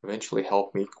eventually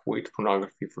helped me quit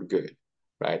pornography for good,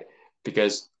 right?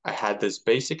 Because I had this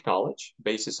basic knowledge,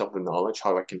 basis of the knowledge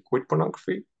how I can quit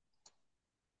pornography,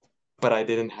 but I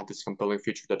didn't have this compelling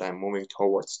future that I'm moving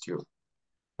towards to,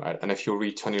 right? And if you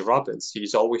read Tony Robbins,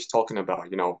 he's always talking about,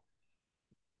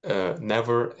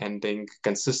 never ending,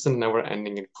 consistent, never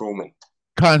ending improvement,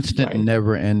 Constant, right?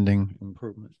 never ending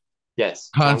improvement.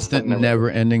 Yes, Constant, constant, never. never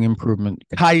ending improvement.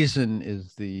 Kaizen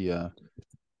is I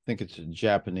think it's a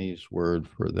Japanese word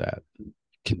for that. Yes.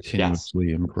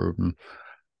 Continuously improving.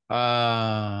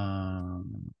 Yeah,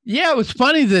 it was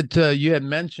funny that you had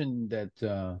mentioned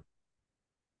that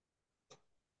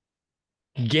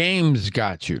games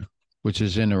got you, which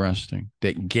is interesting.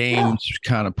 That Yeah. games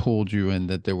kind of pulled you in,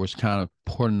 that there was kind of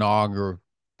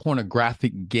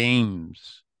pornographic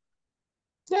games.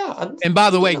 Yeah. And, And by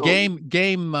the you way, know,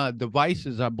 game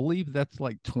devices, I believe that's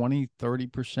like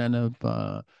 20-30% of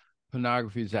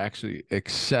pornography is actually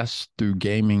accessed through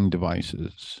gaming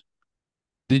devices.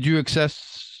 Did you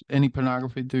access any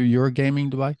pornography through your gaming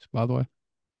device, by the way?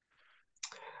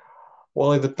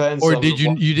 well, it depends Or on did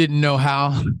what. you didn't know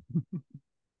how?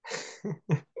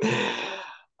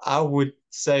 I would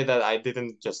say that I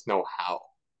didn't just know how,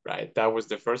 right? That was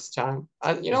the first time.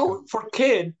 And Okay. for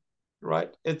kid,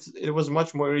 right? It was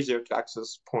much more easier to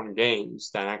access porn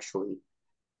games than actually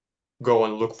go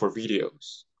and look for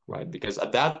videos, right? Because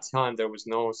at that time there was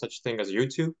no such thing as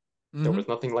YouTube. There Mm-hmm. was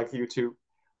nothing like YouTube,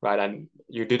 right? And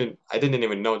I didn't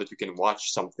even know that you can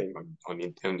watch something on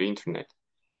the internet,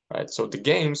 right? So the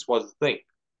games was the thing,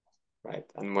 right?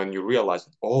 And when you realize,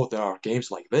 oh, there are games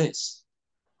like this,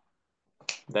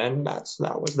 then that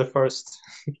was the first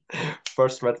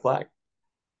first red flag.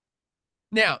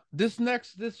 Now, this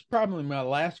is probably my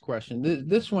last question.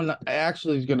 This one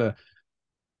actually is going to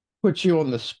put you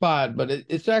on the spot, but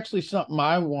it's actually something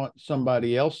I want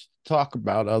somebody else to talk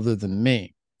about other than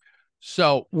me.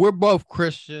 So we're both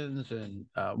Christians, and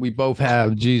we both Yeah.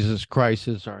 have Jesus Christ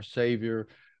as our Savior.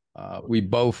 We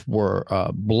both were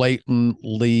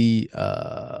blatantly,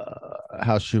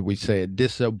 how should we say it,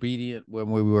 disobedient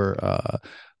when we were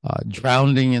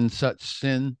drowning in such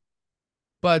sin.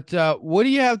 But what do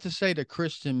you have to say to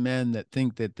Christian men that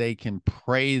think that they can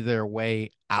pray their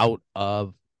way out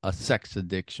of a sex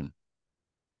addiction?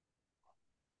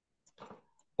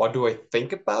 What do I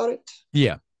think about it?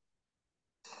 Yeah.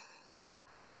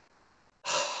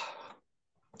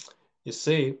 You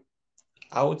see,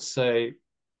 I would say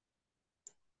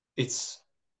it's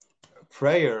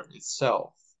prayer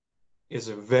itself is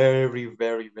a very,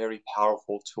 very, very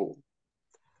powerful tool.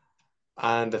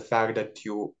 And the fact that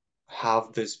you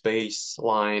have this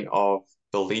baseline of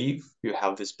belief, you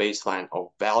have this baseline of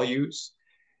values,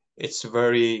 it's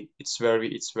very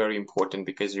important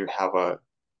because you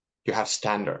have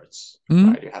standards, Mhm.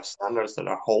 right? You have standards that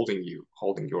are holding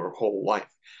your whole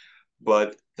life.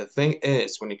 But the thing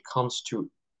is, when it comes to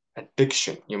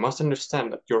addiction, you must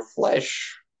understand that your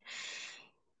flesh,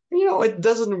 it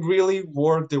doesn't really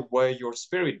work the way your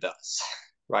spirit does,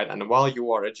 right? And while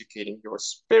you are educating your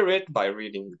spirit by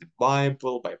reading the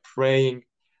Bible, by praying,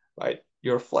 right,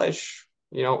 your flesh,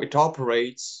 it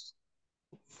operates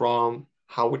from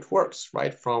how it works,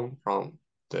 right? From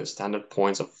the standard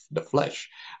points of the flesh.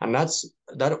 And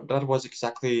that was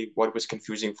exactly what was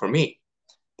confusing for me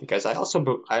because I also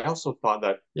thought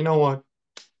that, you know what,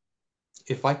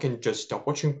 if I can just stop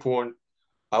watching porn,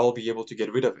 I will be able to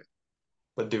get rid of it.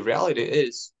 But the reality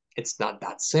is, it's not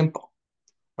that simple,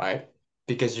 right?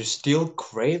 Because you still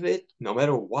crave it no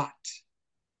matter what.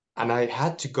 And I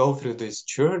had to go through this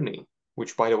journey,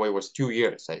 which by the way was 2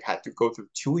 years. I had to go through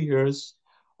 2 years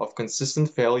of consistent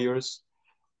failures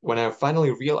when I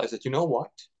finally realized that, you know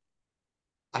what?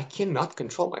 I cannot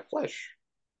control my flesh,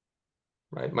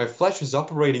 right? My flesh is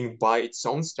operating by its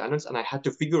own standards, and I had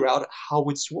to figure out how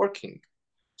it's working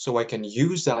so I can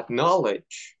use that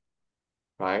knowledge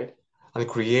right? And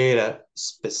create a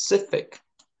specific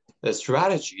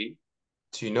strategy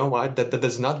to, you know what, that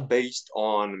is not based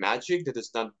on magic, that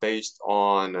is not based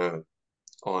on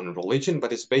religion,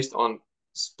 but it's based on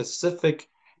specific,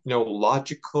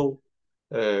 logical,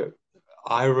 uh,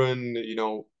 iron,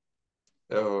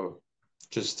 uh,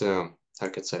 just how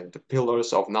could I say, the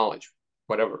pillars of knowledge,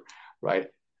 whatever, right?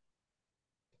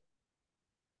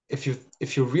 If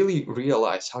you really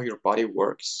realize how your body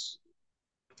works,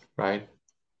 right,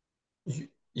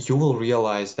 you will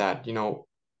realize that,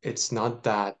 it's not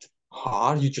that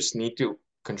hard. You just need to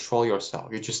control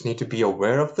yourself. You just need to be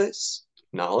aware of this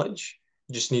knowledge.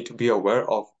 You just need to be aware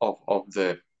of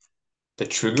the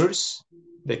triggers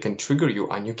that can trigger you,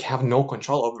 and you have no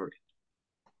control over it,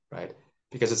 right?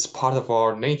 Because it's part of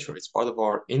our nature, it's part of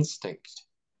our instinct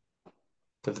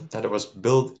that it was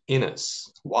built in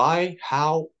us. Why?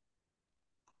 How?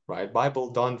 Right?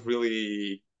 Bible don't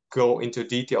really go into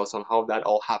details on how that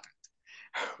all happened,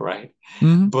 right?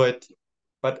 Hmm. But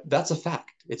that's a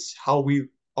fact. It's how we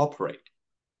operate.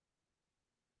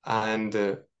 And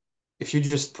if you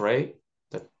just pray,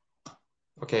 that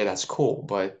okay, that's cool,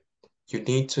 but you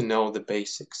need to know the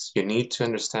basics. You need to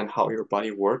understand how your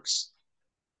body works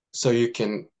so you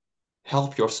can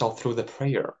help yourself through the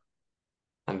prayer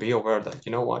and be aware that,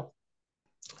 you know what?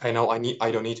 I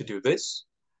don't need to do this.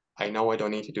 I know I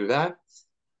don't need to do that,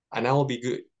 and I will be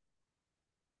good.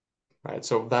 Right?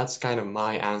 So that's kind of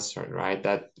my answer, right?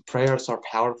 That prayers are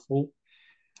powerful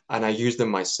and I use them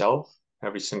myself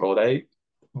every single day,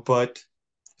 but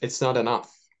it's not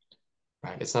enough,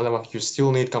 right? It's not enough. You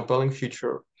still need compelling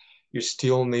future. You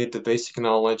still need the basic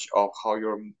knowledge of how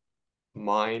your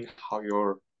mind, how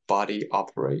your body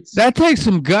operates. That takes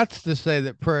some guts to say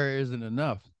that prayer isn't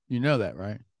enough. You know that,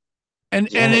 right? And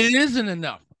it Yes, isn't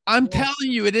enough. I'm telling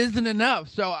yes, you, it isn't enough.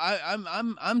 So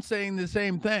I'm saying the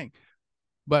same thing,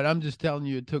 but I'm just telling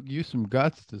you, it took you some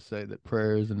guts to say that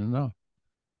prayer isn't enough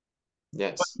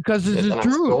yes, because it's yes. the And I'm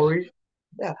truth. sorry.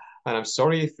 Yeah, and I'm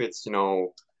sorry if it's,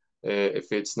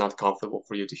 if it's not comfortable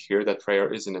for you to hear that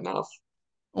prayer isn't enough.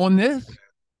 On this,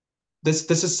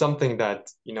 This is something that,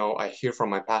 I hear from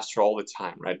my pastor all the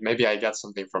time, right? Maybe I got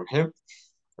something from him,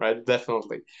 right?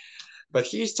 Definitely. But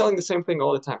he's telling the same thing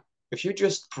all the time. If you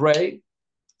just pray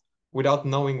without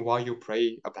knowing what you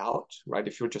pray about, right?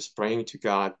 If you're just praying to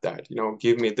God that,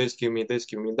 give me this, give me this,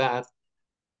 give me that,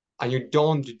 and you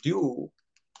don't do,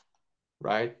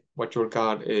 right, what your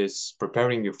God is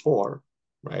preparing you for,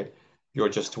 right? You're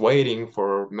just waiting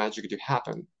for magic to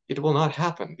happen. It will not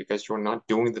happen because you're not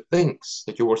doing the things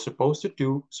that you were supposed to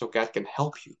do so God can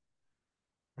help you,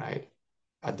 right?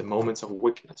 At the moments of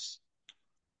weakness.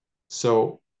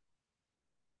 So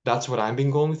that's what I've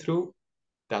been going through.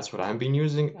 That's what I've been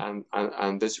using,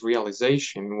 and this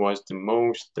realization was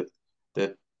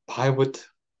the pivot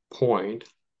point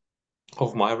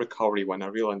of my recovery when I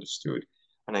really understood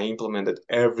and I implemented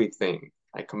everything.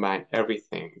 I combined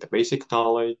everything, the basic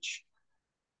knowledge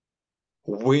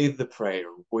with the prayer,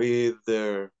 with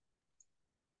the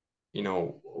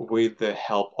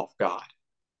help of God,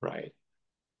 right?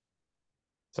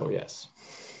 So yes.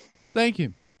 thank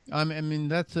you. I mean,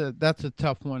 that's a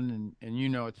tough one, and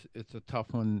it's a tough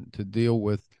one to deal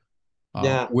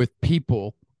Yeah. with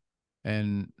people.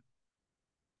 And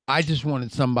I just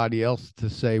wanted somebody else to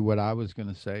say what I was going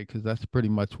to say because that's pretty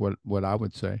much what I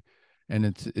would say. And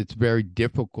it's very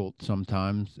difficult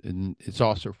sometimes, and it's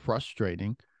also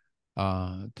frustrating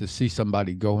to see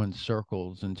somebody go in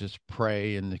circles and just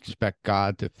pray and expect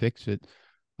God to fix it.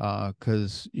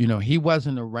 Because he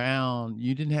wasn't around.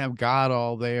 You didn't have God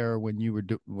all there when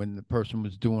when the person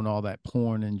was doing all that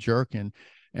porn and jerking,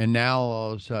 and now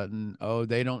all of a sudden, oh,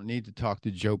 they don't need to talk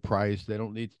to Joe Price. They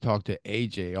don't need to talk to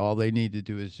AJ. All they need to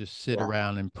do is just sit Yeah.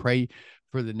 around and pray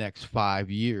for the next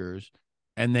 5 years,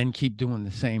 and then keep doing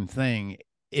the same thing,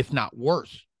 if not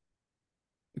worse.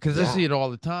 Because I see Yeah. it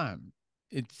all the time.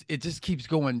 It just keeps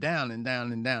going down and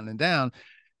down and down and down.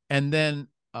 And then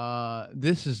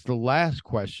this is the last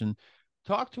question.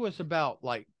 Talk to us about,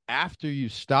 like, after you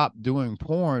stop doing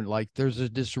porn, like there's a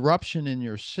disruption in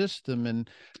your system, and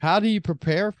how do you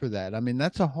prepare for that? I mean,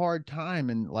 that's a hard time,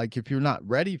 and like if you're not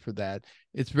ready for that,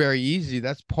 it's very easy.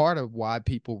 That's part of why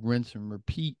people rinse and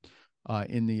repeat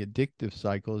in the addictive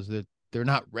cycle, is that they're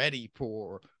not ready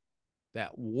for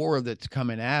that war that's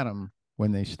coming at them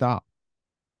when they stop.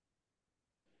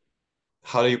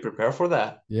 How do you prepare for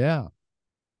that? Yeah.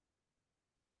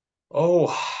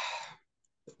 Oh,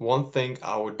 one thing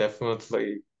I would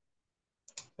definitely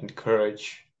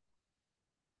encourage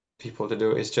people to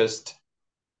do is just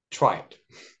try it,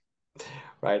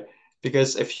 right?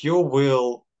 Because if you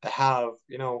will have,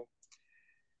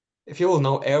 if you will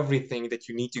know everything that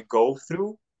you need to go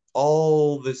through,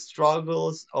 all the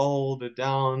struggles, all the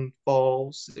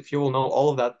downfalls, if you will know all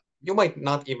of that, you might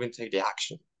not even take the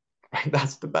action, right?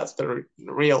 That's the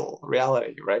real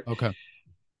reality, right? Okay.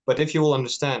 But if you will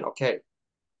understand, okay,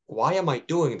 why am I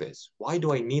doing this? Why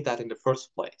do I need that in the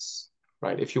first place?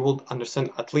 Right? If you will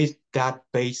understand at least that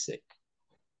basic,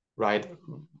 right,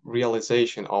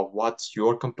 realization of what's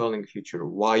your compelling future,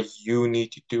 why you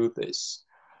need to do this,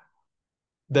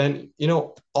 then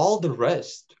all the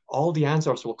rest, all the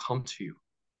answers will come to you,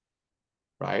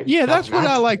 right? Yeah, Not that's what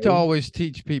I like to naturally. always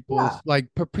teach people Yeah, is like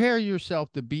prepare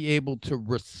yourself to be able to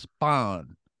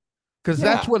respond because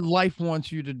that's yeah, what life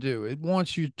wants you to do. It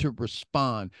wants you to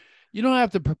respond. You don't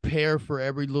have to prepare for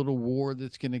every little war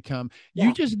that's going to come. You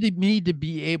yeah, just need to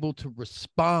be able to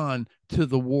respond to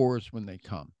the wars when they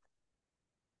come.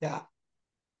 yeah,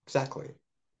 exactly.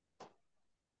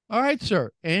 All right,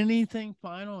 sir. Anything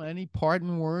final? Any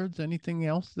parting words? Anything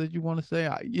else that you want to say?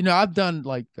 I've done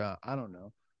like I don't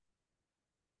know,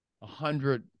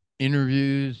 100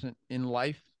 interviews in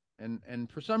life, and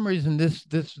for some reason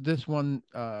this one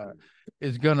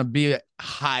is gonna be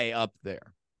high up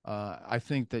there. I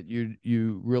think that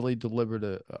you really delivered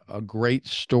a great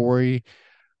story.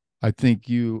 I think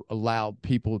you allowed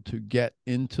people to get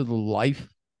into the life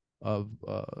of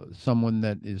someone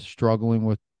that is struggling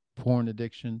with porn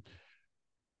addiction,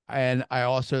 and I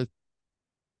also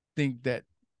think that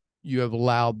you have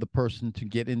allowed the person to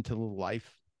get into the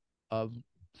life of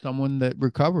someone that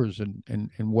recovers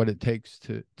and what it takes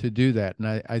to do that.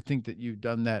 And I think that you've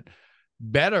done that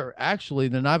better actually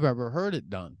than I've ever heard it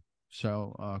done.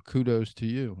 So kudos to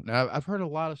you. Now I've heard a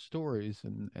lot of stories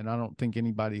and I don't think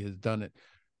anybody has done it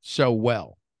so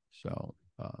well. So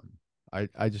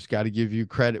I just got to give you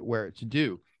credit where it's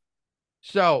due.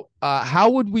 So,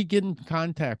 how would we get in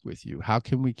contact with you? How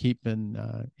can we keep in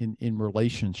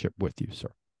relationship with you, sir?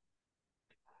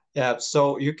 Yeah,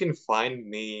 so you can find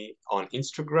me on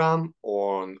Instagram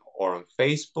or on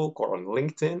Facebook or on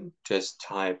LinkedIn. Just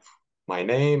type my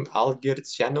name,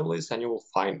 Algirts Janulis, and you will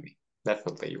find me.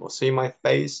 Definitely. You will see my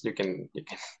face. You can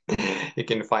you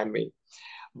can find me.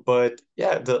 But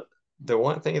yeah, the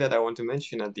one thing that I want to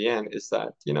mention at the end is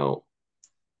that,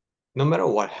 no matter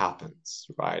what happens,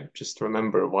 right? Just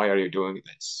remember, why are you doing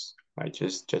this? Right?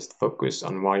 Just focus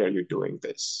on why are you doing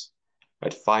this.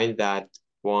 Right? Find that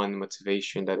one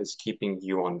motivation that is keeping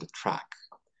you on the track,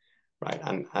 right?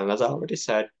 And as I already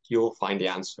said, you will find the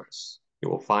answers. You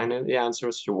will find the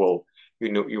answers. You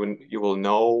will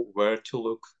know where to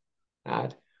look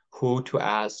at, who to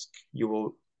ask. You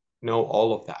will know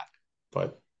all of that.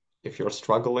 But if you're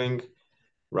struggling,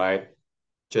 right,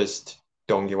 just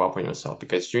don't give up on yourself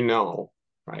because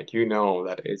right? You know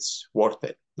that it's worth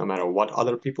it no matter what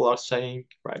other people are saying,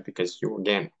 right? Because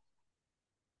again,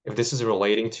 if this is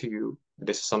relating to you,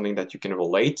 this is something that you can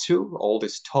relate to, all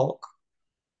this talk,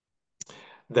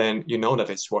 then you know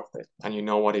that it's worth it. And you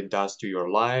know what it does to your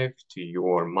life, to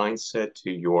your mindset,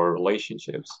 to your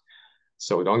relationships.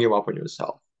 So don't give up on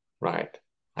yourself, right?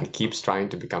 And keep trying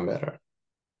to become better.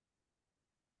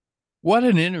 What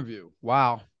an interview.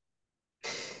 Wow.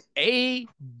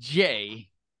 AJ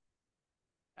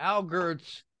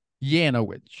Algirts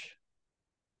Yanowich.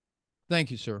 Thank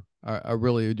you, sir. I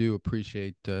really do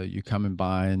appreciate you coming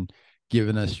by and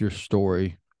giving us your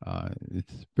story.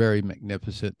 It's very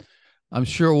magnificent. I'm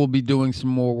sure we'll be doing some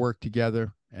more work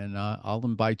together, and I'll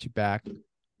invite you back.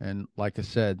 And like I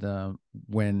said,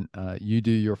 when you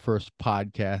do your first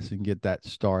podcast and get that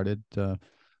started,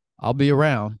 I'll be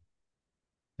around.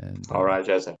 And All right,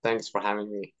 Joseph. Thanks for having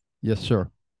me. yes, sir.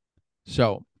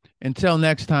 So until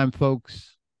next time,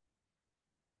 folks,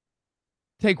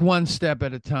 take one step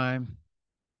at a time.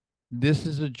 This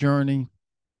is a journey.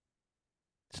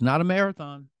 It's not a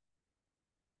marathon.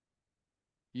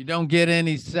 You don't get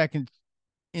any second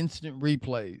instant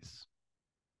replays.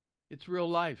 It's real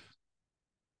life.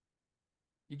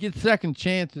 You get second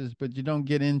chances, but you don't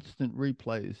get instant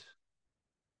replays.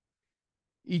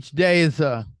 Each day is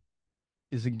a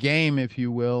game, if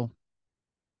you will,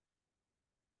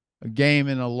 a game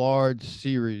in a large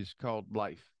series called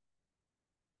life.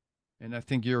 And I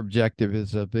think your objective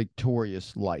is a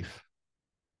victorious life.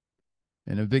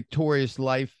 And a victorious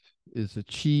life is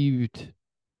achieved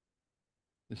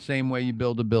the same way you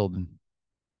build a building,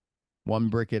 one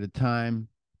brick at a time,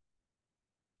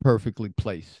 perfectly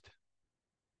placed.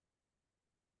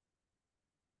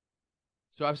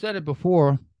 So I've said it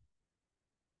before,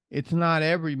 it's not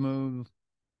every move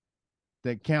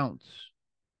that counts.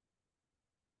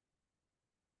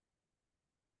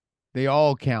 They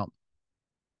all count.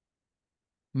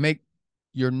 Make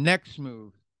your next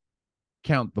move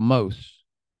count the most.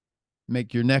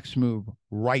 Make your next move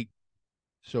right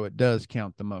so it does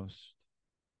count the most.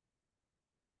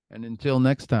 And until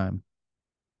next time,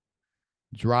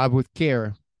 drive with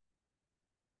care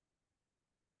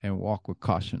and walk with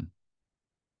caution.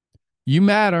 You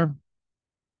matter.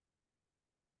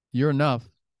 You're enough.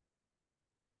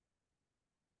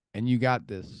 And you got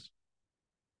this.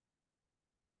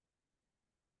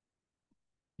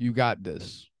 You got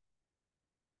this.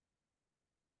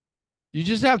 You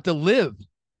just have to live.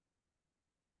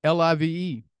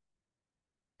 LIVE.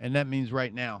 And that means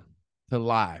right now, to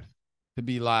live, to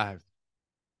be live.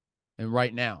 And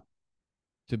right now,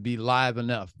 to be live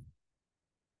enough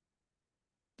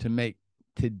to make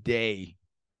today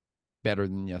better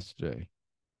than yesterday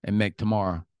and make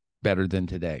tomorrow better than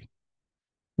today.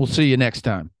 We'll see you next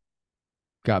time.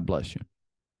 God bless you.